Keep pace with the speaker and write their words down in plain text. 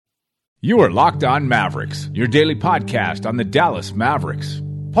You are Locked On Mavericks, your daily podcast on the Dallas Mavericks.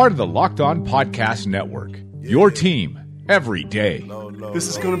 Part of the Locked On Podcast Network. Your team every day. This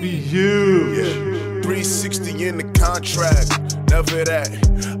is going to be huge. 360 in the contract. Never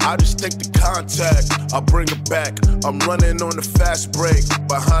that. I just take the contact. I bring it back. I'm running on the fast break.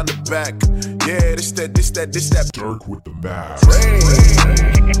 Behind the back. Yeah, this that. Dirk with the Mavs.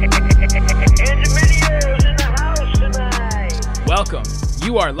 Welcome.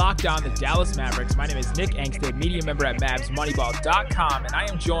 You are Locked On the Dallas Mavericks. My name is Nick Angstadt, media member at MavsMoneyball.com, and I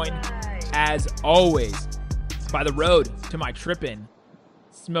am joined, as always, by the road to my trippin'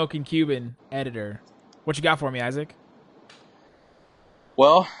 Smoking Cuban editor. What you got for me, Isaac?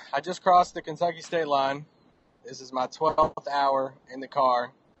 Well, I just crossed the Kentucky state line. This is my 12th hour in the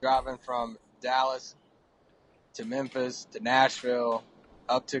car, driving from Dallas to Memphis to Nashville,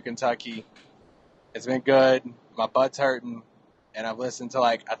 up to Kentucky. It's been good. My butt's hurting, and I've listened to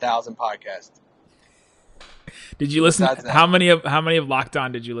like 1,000 podcasts. Did you listen? How many of Locked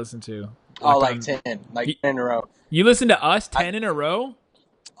On did you listen to? Like 10 in a row. You listened to us 10 in a row?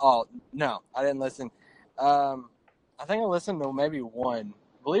 Oh no, I didn't listen. I think I listened to maybe one.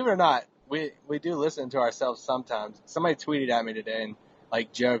 Believe it or not, we do listen to ourselves sometimes. Somebody tweeted at me today and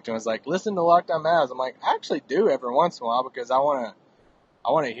like joked and was like, "Listen to Locked On Mavs." I'm like, I actually do every once in a while because I want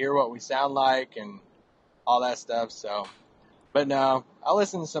to hear what we sound like and all that stuff. So, but no, I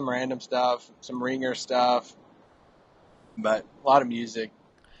listen to some random stuff, some ringer stuff, but a lot of music.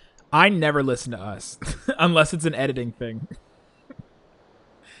 I never listen to us unless it's an editing thing.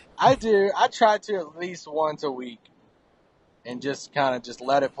 I do. I try to at least once a week and just kind of just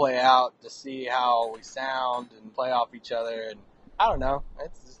let it play out to see how we sound and play off each other. And I don't know.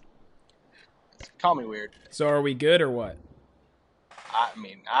 It's call me weird. So are we good or what? I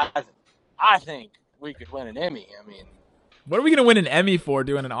mean, I think we could win an Emmy. I mean, what are we going to win an Emmy for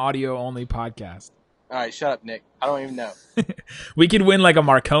doing an audio-only podcast? All right, shut up, Nick. I don't even know. We could win like a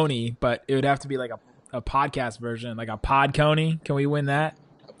Marconi, but it would have to be like a podcast version, like a Podconi. Can we win that?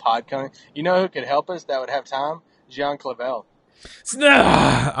 A Podconi? You know who could help us that would have time? Jean Clavel.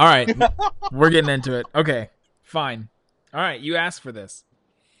 All right, we're getting into it. Okay, fine. All right, you asked for this.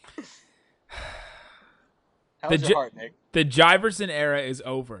 How's your heart, Nick? The Jiverson era is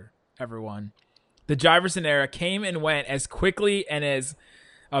over, everyone. The Jiverson era came and went as quickly and as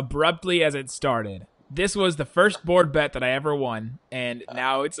abruptly as it started. This was the first board bet that I ever won, and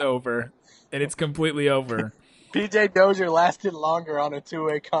now it's over, and it's completely over. PJ Dozier lasted longer on a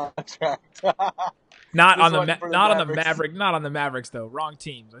two-way contract. Not on the Mavericks though. Wrong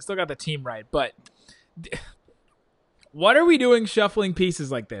teams. I still got the team right, but what are we doing shuffling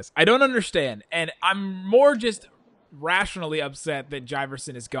pieces like this? I don't understand, and I'm more just rationally upset that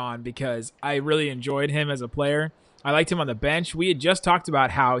Jiverson is gone because I really enjoyed him as a player. I liked him on the bench. We had just talked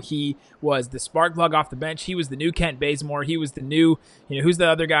about how he was the spark plug off the bench. He was the new Kent Bazemore. He was the new, who's the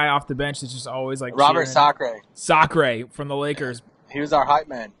other guy off the bench that's just always like Robert Sacre. Sacre from the Lakers. He was our hype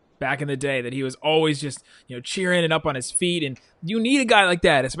man. Back in the day, that he was always just, cheering and up on his feet. And you need a guy like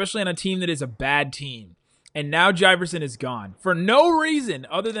that, especially on a team that is a bad team. And now Jiverson is gone for no reason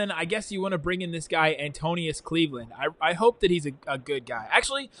other than I guess you want to bring in this guy, Antonius Cleveland. I hope that he's a good guy.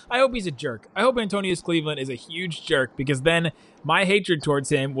 Actually, I hope he's a jerk. I hope Antonius Cleveland is a huge jerk because then my hatred towards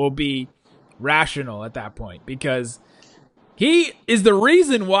him will be rational at that point because he is the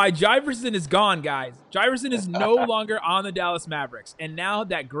reason why Jiverson is gone, guys. Jiverson is no longer on the Dallas Mavericks, and now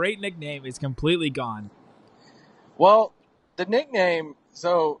that great nickname is completely gone. Well, the nickname,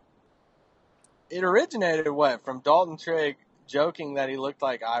 so it originated from Dalton Trigg joking that he looked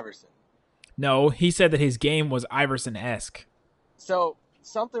like Iverson. No, he said that his game was Iverson-esque. So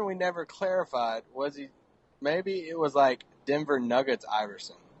something we never clarified was maybe it was like Denver Nuggets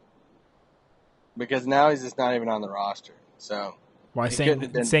Iverson because now he's just not even on the roster. So why saying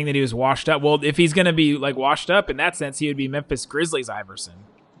that he was washed up? Well, if he's going to be like washed up in that sense, he would be Memphis Grizzlies Iverson.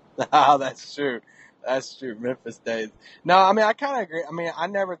 Oh, that's true. That's true. Memphis days. No, I mean I kind of agree. I mean I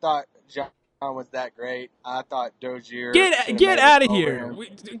never thought John was that great. I thought Dozier. Get out of here.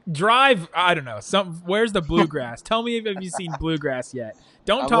 Drive. I don't know. Where's the bluegrass? Tell me if you've seen bluegrass yet.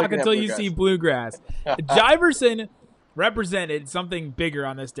 Don't talk until you see bluegrass. Jiverson represented something bigger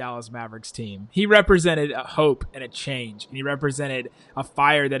on this Dallas Mavericks team. He represented a hope and a change, and he represented a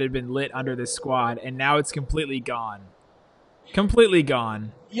fire that had been lit under this squad, and now it's completely gone. Completely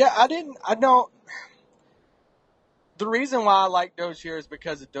gone. Yeah, I don't. The reason why I like Dozier is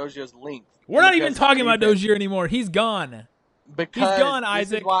because of Dozier's length. We're not even talking about Dozier anymore. He's gone. Because he's gone,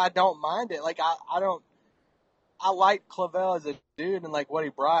 Isaac. This is why I don't mind it. Like I like Clavel as a dude and like what he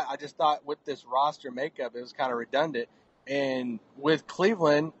brought. I just thought with this roster makeup, it was kind of redundant. And with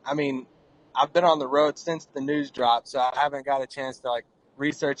Cleveland, I mean, I've been on the road since the news dropped, so I haven't got a chance to like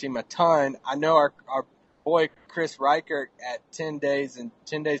research him a ton. I know our boy Chris Reichert at 10 days and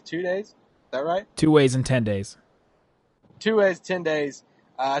 10 days, 2 days. Is that right? 2 ways in 10 days. 2 ways, 10 days.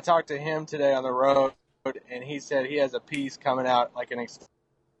 I talked to him today on the road, and he said he has a piece coming out, like an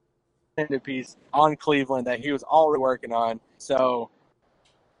extended piece on Cleveland that he was already working on. So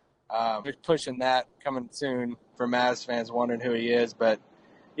we're pushing that coming soon for Mavs fans wondering who he is. But,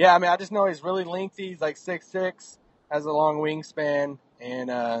 yeah, I mean, I just know he's really lengthy. He's like 6'6", has a long wingspan.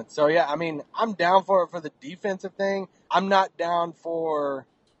 And so, yeah, I mean, I'm down for it for the defensive thing. I'm not down for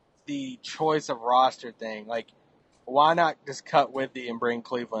the choice of roster thing. Like, why not just cut Withy and bring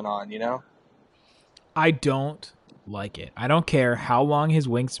Cleveland on, you know? I don't like it. I don't care how long his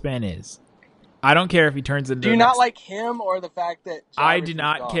wingspan is. I don't care if he turns into... Do you not like him or the fact that... I do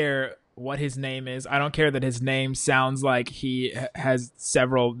not care what his name is. I don't care that his name sounds like he has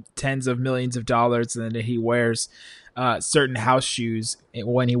several tens of millions of dollars and that he wears certain house shoes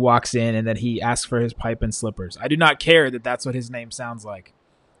when he walks in and that he asks for his pipe and slippers. I do not care that that's what his name sounds like.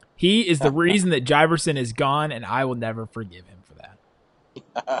 He is the reason that Jiverson is gone, and I will never forgive him for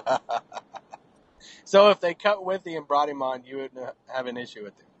that. So if they cut Withy and brought him on, you would have an issue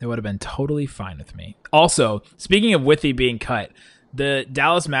with it? It would have been totally fine with me. Also, speaking of Withy being cut, the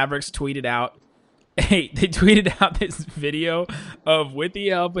Dallas Mavericks tweeted out, they tweeted out this video of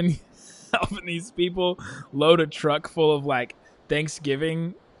Withy helping these people load a truck full of like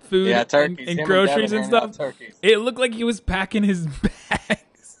Thanksgiving food turkeys, and groceries and stuff. It looked like he was packing his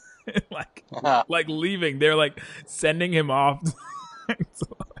bags. like leaving. They're like sending him off.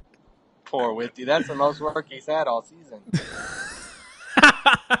 Poor Withy. That's the most work he's had all season.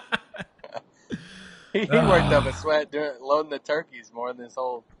 he worked up a sweat loading the turkeys more than this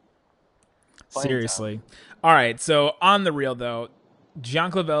whole seriously time. All right, so on the real though,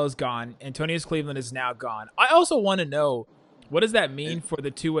 Jean Clavel is gone. Antonius Cleveland is now gone. I also want to know, what does that mean for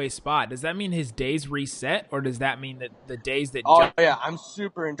the two-way spot? Does that mean his days reset, or does that mean that the days that... yeah, I'm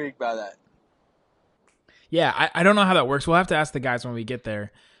super intrigued by that. Yeah, I don't know how that works. We'll have to ask the guys when we get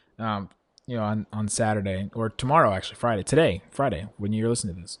there, on Saturday, or tomorrow, actually, Friday, when you're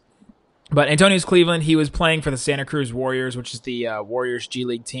listening to this. But Antonius Cleveland, he was playing for the Santa Cruz Warriors, which is the Warriors G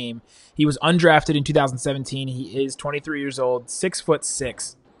League team. He was undrafted in 2017. He is 23 years old,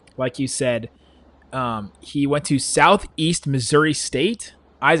 6'6", like you said. He went to Southeast Missouri State.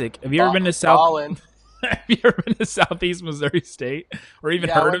 Isaac, have you ever been to Have you ever been to Southeast Missouri State, or even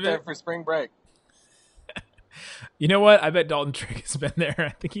heard of it? There for spring break. You know what? I bet Dalton Trick has been there. I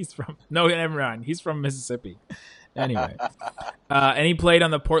think he's from... No, never mind. He's from Mississippi. Anyway. And he played on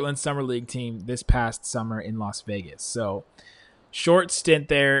the Portland Summer League team this past summer in Las Vegas. So, short stint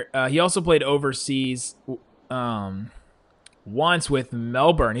there. He also played overseas once with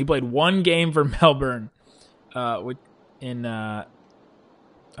Melbourne. He played one game for Melbourne in a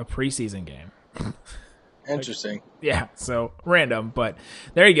preseason game. Interesting. Yeah, so random, but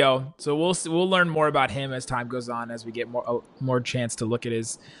there you go. So we'll learn more about him as time goes on, as we get more chance to look at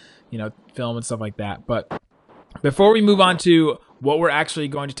his, film and stuff like that. But before we move on to what we're actually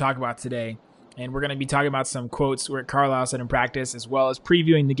going to talk about today, and we're going to be talking about some quotes Rick Carlisle said in practice, as well as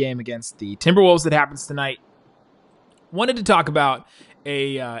previewing the game against the Timberwolves that happens tonight. Wanted to talk about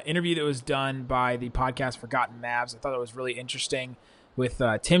a interview that was done by the podcast Forgotten Mavs. I thought it was really interesting with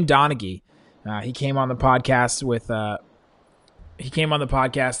Tim Donaghy. He came on the podcast with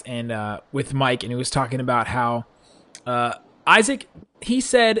with Mike, and he was talking about how Isaac. He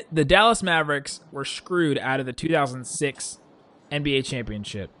said the Dallas Mavericks were screwed out of the 2006 NBA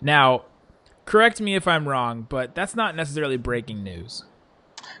championship. Now, correct me if I'm wrong, but that's not necessarily breaking news.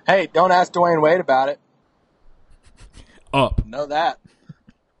 Hey, don't ask Dwayne Wade about it. Up. Know that.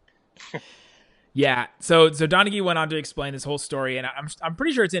 Yeah, so Donaghy went on to explain this whole story, and I'm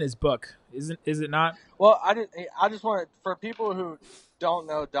pretty sure it's in his book. Is it not? Well, I just want to, for people who don't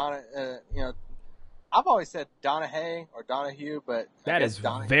know I've always said Donahue or Donahue, but that is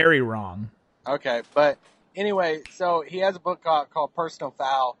very wrong. Okay, but anyway, so he has a book called Personal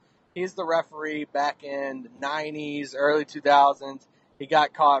Foul. He's the referee back in the 90s, early 2000s. He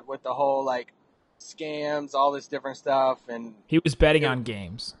got caught with the whole scams, all this different stuff, and he was betting on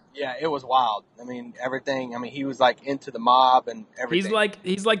games. Yeah, it was wild. I mean, everything. I mean, he was into the mob and everything.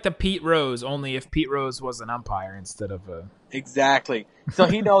 He's like the Pete Rose, only if Pete Rose was an umpire instead of a... Exactly. So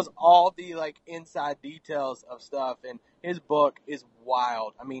he knows all the inside details of stuff, and his book is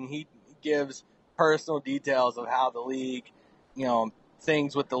wild. I mean, he gives personal details of how the league,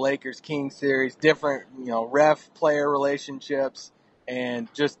 things with the Lakers-Kings series, different, ref-player relationships, and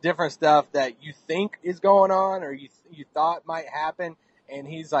just different stuff that you think is going on or you thought might happen. and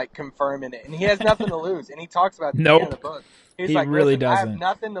he's like confirming it, and he has nothing to lose, and he talks about it at the Nope. end of the book. He's He like, really listen, I have doesn't.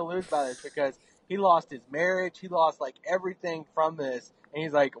 nothing to lose by this because he lost his marriage, he lost like everything from this, and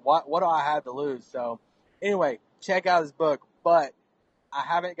he's like, what do I have to lose? So anyway, check out his book, but I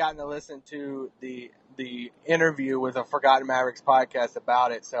haven't gotten to listen to the interview with a Forgotten Mavericks podcast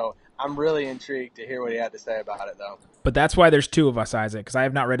about it, so I'm really intrigued to hear what he had to say about it, though. But that's why there's two of us, Isaac, because I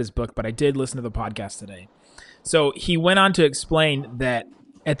have not read his book, but I did listen to the podcast today. So he went on to explain that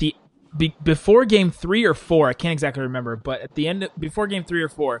at the before game 3 or 4, I can't exactly remember, but at the end before game 3 or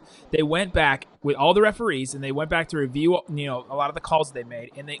 4, they went back with all the referees and they went back to review, a lot of the calls they made,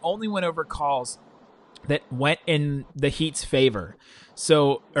 and they only went over calls that went in the Heat's favor.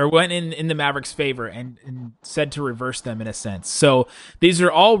 So, or went in the Mavericks' favor and said to reverse them in a sense. So these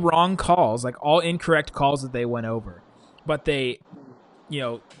are all wrong calls, like all incorrect calls that they went over. But they,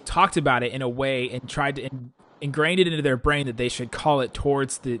 talked about it in a way and tried to ingrain it into their brain that they should call it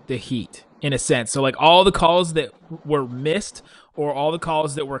towards the Heat in a sense. So like all the calls that were missed or all the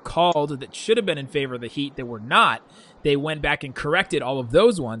calls that were called that should have been in favor of the Heat that were not, they went back and corrected all of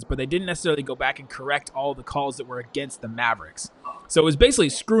those ones, but they didn't necessarily go back and correct all the calls that were against the Mavericks. So it was basically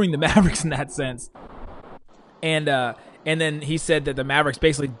screwing the Mavericks in that sense. And then he said that the Mavericks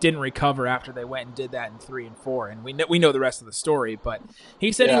basically didn't recover after they went and did that in 3 and 4, and we know the rest of the story. But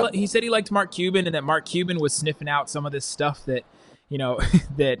he said he liked Mark Cuban, and that Mark Cuban was sniffing out some of this stuff that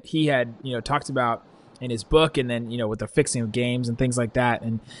that he had talked about in his book, and then with the fixing of games and things like that.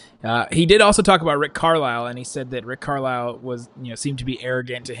 And he did also talk about Rick Carlisle, and he said that Rick Carlisle was seemed to be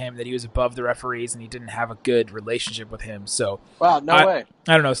arrogant to him, that he was above the referees, and he didn't have a good relationship with him. So wow, no way.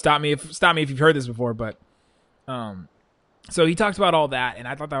 I don't know. Stop me if you've heard this before, but so he talked about all that, and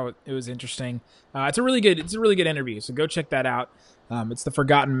I thought it was interesting. It's a really good interview. So go check that out. It's the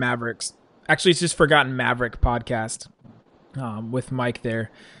Forgotten Mavericks. Actually, it's just Forgotten Maverick podcast with Mike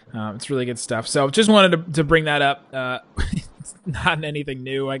there. It's really good stuff. So just wanted to bring that up. It's not anything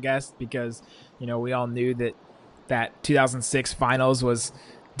new, I guess, because we all knew that 2006 finals was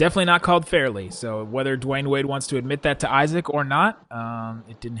definitely not called fairly. So whether Dwayne Wade wants to admit that to Isaac or not,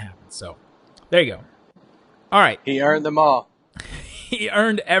 it didn't happen. So there you go. All right. He earned them all. He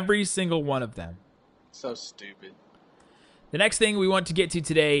earned every single one of them. So stupid. The next thing we want to get to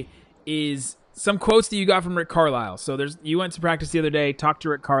today is some quotes that you got from Rick Carlisle. So you went to practice the other day, talked to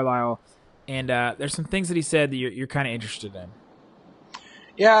Rick Carlisle, and there's some things that he said that you're kind of interested in.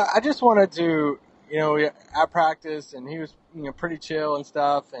 Yeah, I just wanted to, at practice, and he was pretty chill and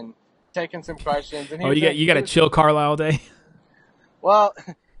stuff, and taking some questions. And you got a chill Carlisle day? Well,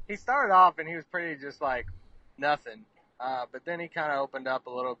 he started off and he was pretty just like nothing. But then he kind of opened up a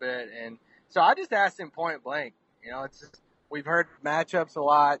little bit. And so I just asked him point blank. It's just, we've heard matchups a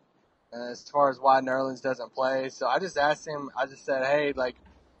lot as far as why Nerlens doesn't play. So I just asked him, I just said, hey,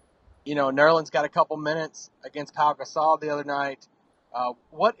 Nerlens got a couple minutes against Pau Gasol the other night.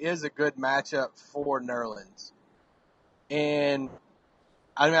 What is a good matchup for Nerlens? And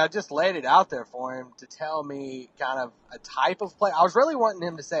I just laid it out there for him to tell me kind of a type of player. I was really wanting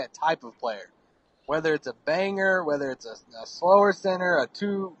him to say a type of player. Whether it's a banger, whether it's a slower center, a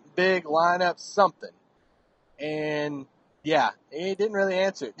two big lineup, something. And yeah, he didn't really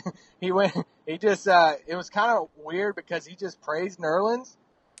answer it. It was kind of weird because he just praised Nerlens,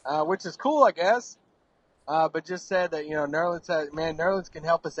 which is cool, I guess. But just said that, Nerlens can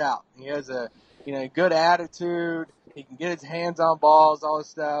help us out. He has a good attitude. He can get his hands on balls, all this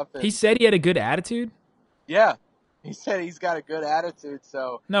stuff. And, he said he had a good attitude? Yeah. He said he's got a good attitude.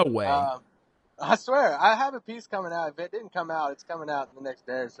 So no way. I swear, I have a piece coming out. If it didn't come out, it's coming out the next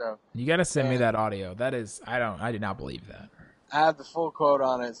day or so. You got to send me that audio. That is, I did not believe that. I have the full quote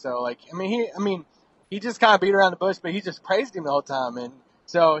on it. So he just kind of beat around the bush, but he just praised him the whole time. And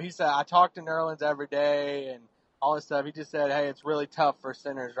so he said, I talk to Nerlens every day and all this stuff. He just said, hey, it's really tough for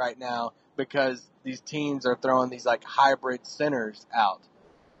centers right now because these teams are throwing these like hybrid centers out.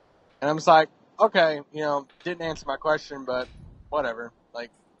 And I'm just like, okay, didn't answer my question, but whatever.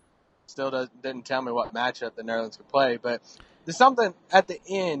 Still didn't tell me what matchup the Nerlens could play. But there's something at the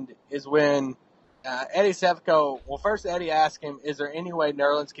end is when Eddie Sefko, first Eddie asked him, is there any way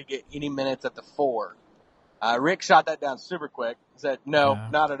Nerlens could get any minutes at the 4? Rick shot that down super quick. He said, no,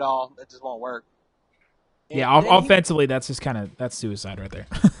 not at all. That just won't work. And offensively, that's just that's suicide right there.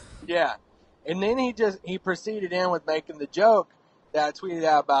 Yeah. And then he proceeded in with making the joke that I tweeted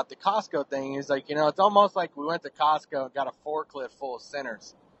out about the Costco thing. He's like, it's almost like we went to Costco and got a forklift full of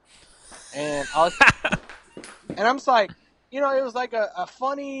centers. And I'm just like, it was like a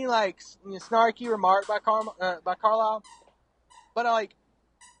funny, snarky remark by Carlisle. But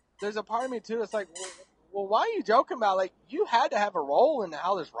there's a part of me too that's like, well, why are you joking about, like, you had to have a role in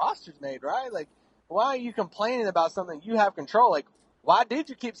how this roster's made, right? Like, why are you complaining about something you have control? Like, why did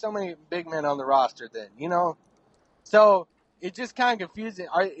you keep so many big men on the roster then, you know? So it's just kind of confusing.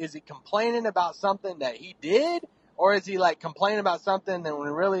 Is he complaining about something that he did? Or is he, like, complaining about something that when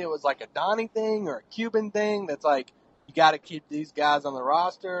really it was, like, a Donnie thing or a Cuban thing that's, like, you got to keep these guys on the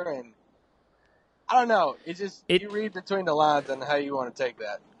roster? And I don't know. It's just you read between the lines on how you want to take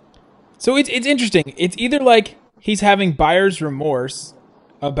that. So it's interesting. It's either like he's having buyer's remorse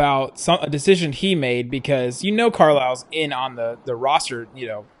about a decision he made because Carlisle's in on the roster,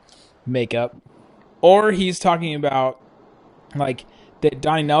 makeup, or he's talking about like that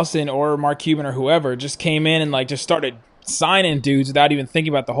Donnie Nelson or Mark Cuban or whoever just came in and like just started signing dudes without even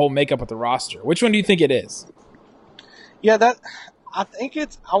thinking about the whole makeup of the roster. Which one do you think it is? Yeah, I think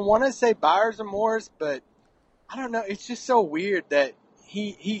I want to say buyer's remorse, but I don't know. It's just so weird that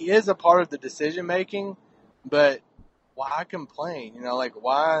he is a part of the decision making, but why complain? Like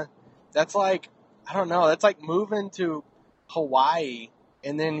why? That's like, I don't know. That's like moving to Hawaii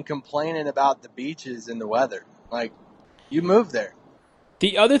and then complaining about the beaches and the weather. Like, you moved there.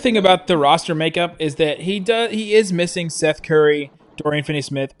 The other thing about the roster makeup is that he is missing Seth Curry, Dorian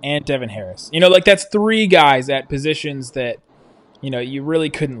Finney-Smith, and Devin Harris. Like that's three guys at positions that you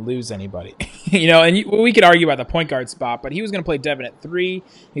really couldn't lose anybody. And we could argue about the point guard spot, but he was going to play Devin at 3.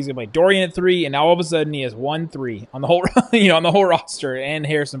 He's going to play Dorian at 3, and now all of a sudden he has 1-3 on the whole, on the whole roster, and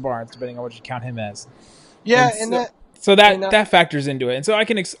Harrison Barnes, depending on what you count him as. Yeah, that factors into it. And so I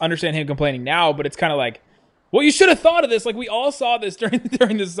can understand him complaining now, but it's kind of like, well, you should have thought of this. Like we all saw this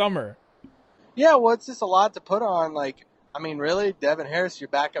during the summer. Yeah, well, it's just a lot to put on. Like, I mean, really, Devin Harris, your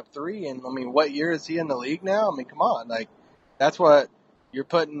backup 3, and I mean, what year is he in the league now? I mean, come on, like. That's what you're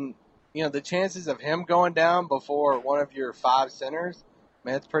putting, the chances of him going down before one of your 5 centers,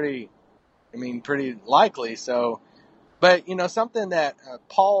 man, it's pretty likely. So, but, something that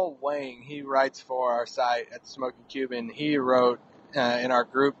Paul Wang, he writes for our site at the Smoking Cuban, he wrote in our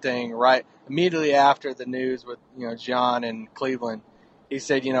group thing right immediately after the news with, John and Cleveland. He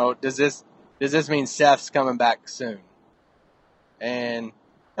said, does this mean Seth's coming back soon? And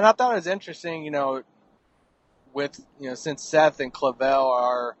I thought it was interesting, with, since Seth and Clavell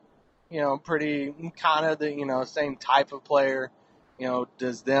are, pretty kind of the, same type of player,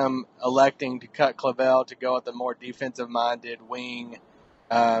 does them electing to cut Clavell to go with the more defensive-minded wing,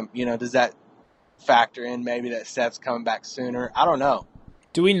 does that factor in maybe that Seth's coming back sooner? I don't know.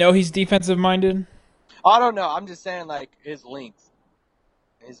 Do we know he's defensive-minded? I don't know. I'm just saying, like, his length.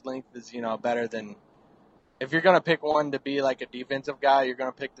 His length is, better than... If you're going to pick one to be like a defensive guy, you're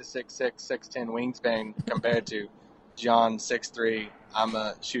going to pick the 6'6", 6'10" wingspan compared to John 6'3". I'm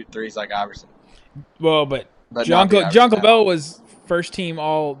a shoot threes like Iverson. Well, but John Clavell was first team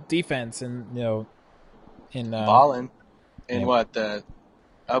all defense and in balling in what, the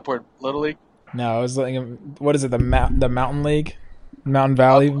Upward Little League? No, it was like, what is it, the Mountain League? Mountain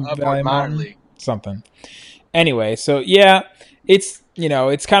Valley? Upward Minor League. Something. Anyway, so yeah, it's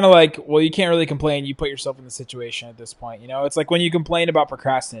it's kind of like, well, you can't really complain. You put yourself in the situation at this point. It's like when you complain about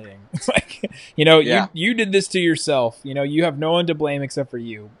procrastinating. It's like, you did this to yourself. You have no one to blame except for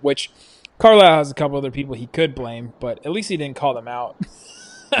you, which Carlisle has a couple other people he could blame, but at least he didn't call them out.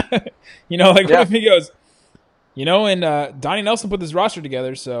 What if he goes, and Donnie Nelson put this roster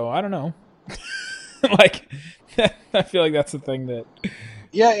together, so I don't know. Like, I feel like that's the thing that...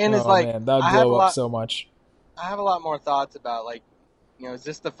 Yeah, and it's like... Man, that would blow up so much. I have a lot more thoughts about, like, is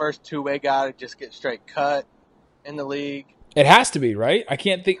this the first two-way guy to just get straight cut in the league? It has to be, right? I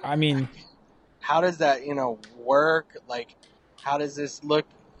can't think. I mean, how does that, work? Like, how does this look?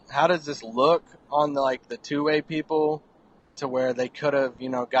 How does this look on the two-way people to where they could have,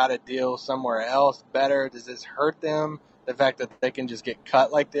 got a deal somewhere else better? Does this hurt them? The fact that they can just get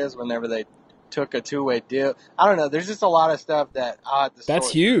cut like this whenever they took a two-way deal? I don't know. There's just a lot of stuff that I have to That's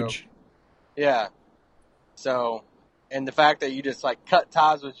huge. Through. Yeah. So. And the fact that you just, cut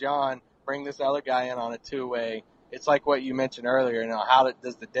ties with John, bring this other guy in on a two-way, it's like what you mentioned earlier, how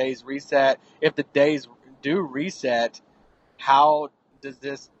does the days reset? If the days do reset, how does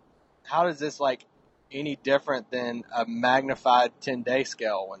this any different than a magnified 10-day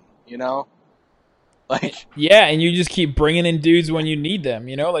scale one, Yeah, and you just keep bringing in dudes when you need them,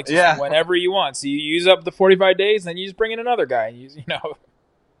 whenever you want. So you use up the 45 days, then you just bring in another guy,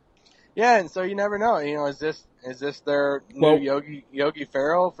 Yeah, and so you never know. Is this their new Yogi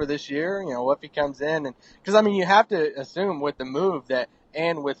Ferrell for this year? What if he comes in and because you have to assume with the move that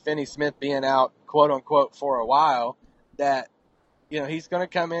and with Finney-Smith being out quote unquote for a while that he's going to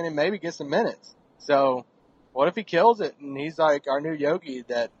come in and maybe get some minutes. So what if he kills it and he's like our new Yogi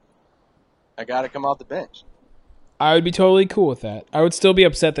that I got to come off the bench. I would be totally cool with that. I would still be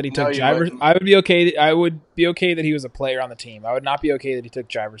upset that he took Jiverson. I would be okay. I would be okay that he was a player on the team. I would not be okay that he took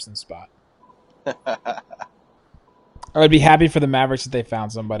Jiverson's spot. I would be happy for the Mavericks that they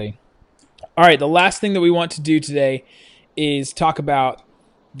found somebody. All right, the last thing that we want to do today is talk about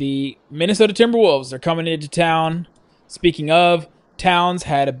the Minnesota Timberwolves. They're coming into town. Speaking of, Towns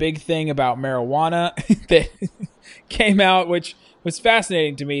had a big thing about marijuana that came out, which was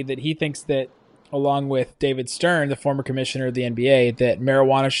fascinating to me, that he thinks that, along with David Stern, the former commissioner of the NBA, that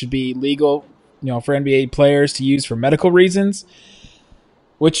marijuana should be legal, for NBA players to use for medical reasons,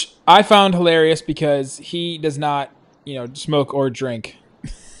 which I found hilarious because he does not, smoke or drink.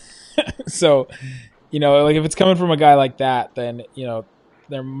 So, like if it's coming from a guy like that, then,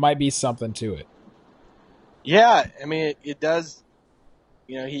 there might be something to it. Yeah, I mean, it does,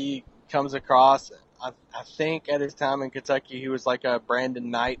 he comes across, I think at his time in Kentucky, he was like a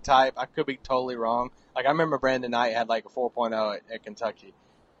Brandon Knight type. I could be totally wrong. Like, I remember Brandon Knight had like a 4.0 at Kentucky.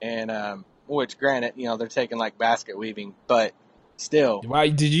 And, which granted, they're taking like basket weaving, but still. Wow,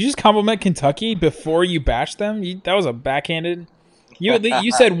 did you just compliment Kentucky before you bashed them? That was a backhanded.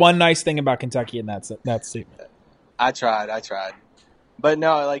 You said one nice thing about Kentucky in that statement. I tried. But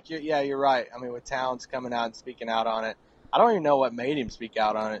no, like, you're right. I mean, with Towns coming out and speaking out on it, I don't even know what made him speak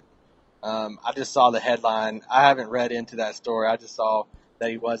out on it. I just saw the headline. I haven't read into that story. I just saw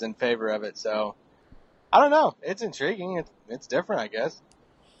that he was in favor of it. So, I don't know. It's intriguing. It's different, I guess.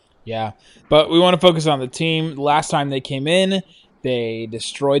 Yeah, but we want to focus on the team. Last time they came in, they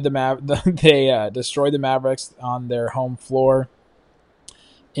destroyed destroyed the Mavericks on their home floor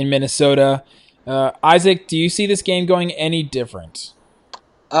in Minnesota. Isaac, do you see this game going any different?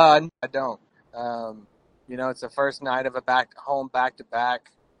 I don't. It's the first night of a home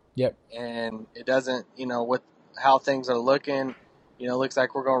back-to-back. Yep. And it doesn't, with how things are looking, looks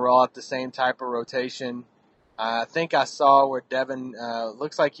like we're going to roll out the same type of rotation. I think I saw where Devin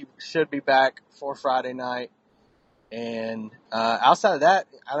looks like he should be back for Friday night. And outside of that,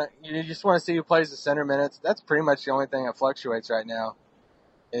 you just want to see who plays the center minutes. That's pretty much the only thing that fluctuates right now.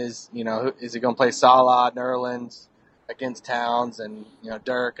 Is he going to play Salah, Nerlens against Towns and,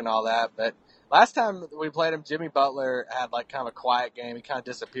 Dirk and all that. But last time we played him, Jimmy Butler had like kind of a quiet game. He kind of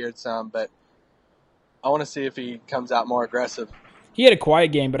disappeared some, but I want to see if he comes out more aggressive. He had a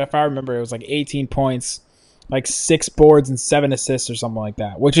quiet game, but if I remember, it was like 18 points, like 6 boards and 7 assists or something like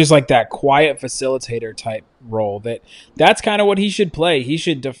that, which is like that quiet facilitator type role. That's kind of what he should play. He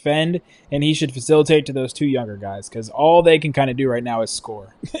should defend and he should facilitate to those two younger guys because all they can kind of do right now is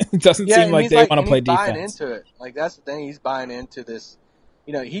score. It doesn't seem like they want to play defense. He's buying into it. Like, that's the thing. He's buying into this.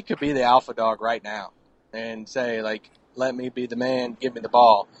 He could be the alpha dog right now and say, like, let me be the man, give me the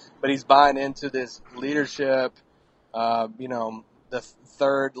ball. But he's buying into this leadership, the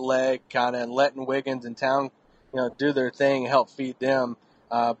third leg kind of, and letting Wiggins and Town, do their thing, help feed them.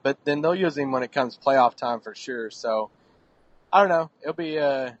 But then they'll use him when it comes playoff time for sure. So, I don't know. It'll be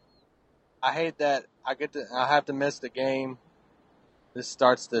I hate that I have to miss the game. This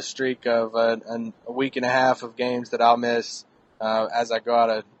starts the streak of a week and a half of games that I'll miss as I go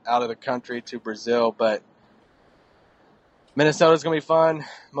out of the country to Brazil. But Minnesota's going to be fun.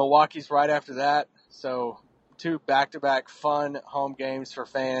 Milwaukee's right after that. So 2 back-to-back fun home games for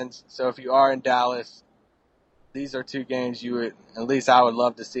fans. So if you are in Dallas, these are 2 games at least I would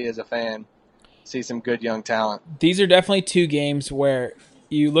love to see as a fan, see some good young talent. These are definitely 2 games where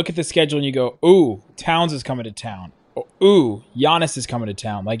you look at the schedule and you go, ooh, Towns is coming to town. Ooh, Giannis is coming to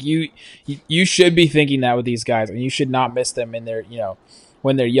town. Like you should be thinking that with these guys, and you should not miss them in their,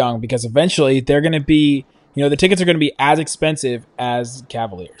 when they're young, because eventually they're going to be, the tickets are going to be as expensive as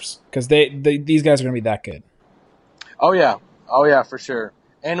Cavaliers because these guys are going to be that good. Oh yeah, for sure.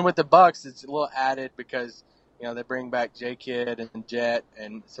 And with the Bucks, it's a little added because they bring back J-Kid and Jet,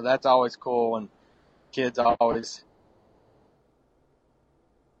 and so that's always cool. And Kid's always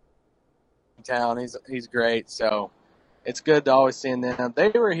in town. He's great. So it's good to always see them. They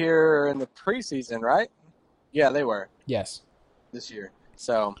were here in the preseason, right? Yeah, they were. Yes. This year.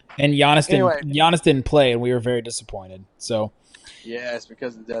 So and Giannis didn't play, and we were very disappointed. So yes,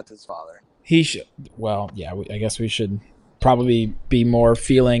 because of the death of his father. He should. Well, yeah. I guess we should probably be more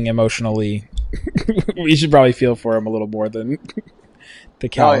feeling emotionally. We should probably feel for him a little more than the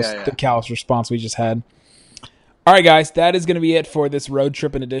callous response we just had. All right, guys, that is going to be it for this road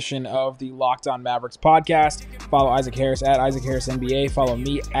tripping edition of the Locked On Mavericks podcast. Follow Isaac Harris at Isaac Harris NBA. Follow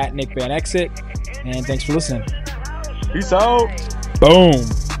me at Nick Van Exit. And thanks for listening. Peace out. Boom.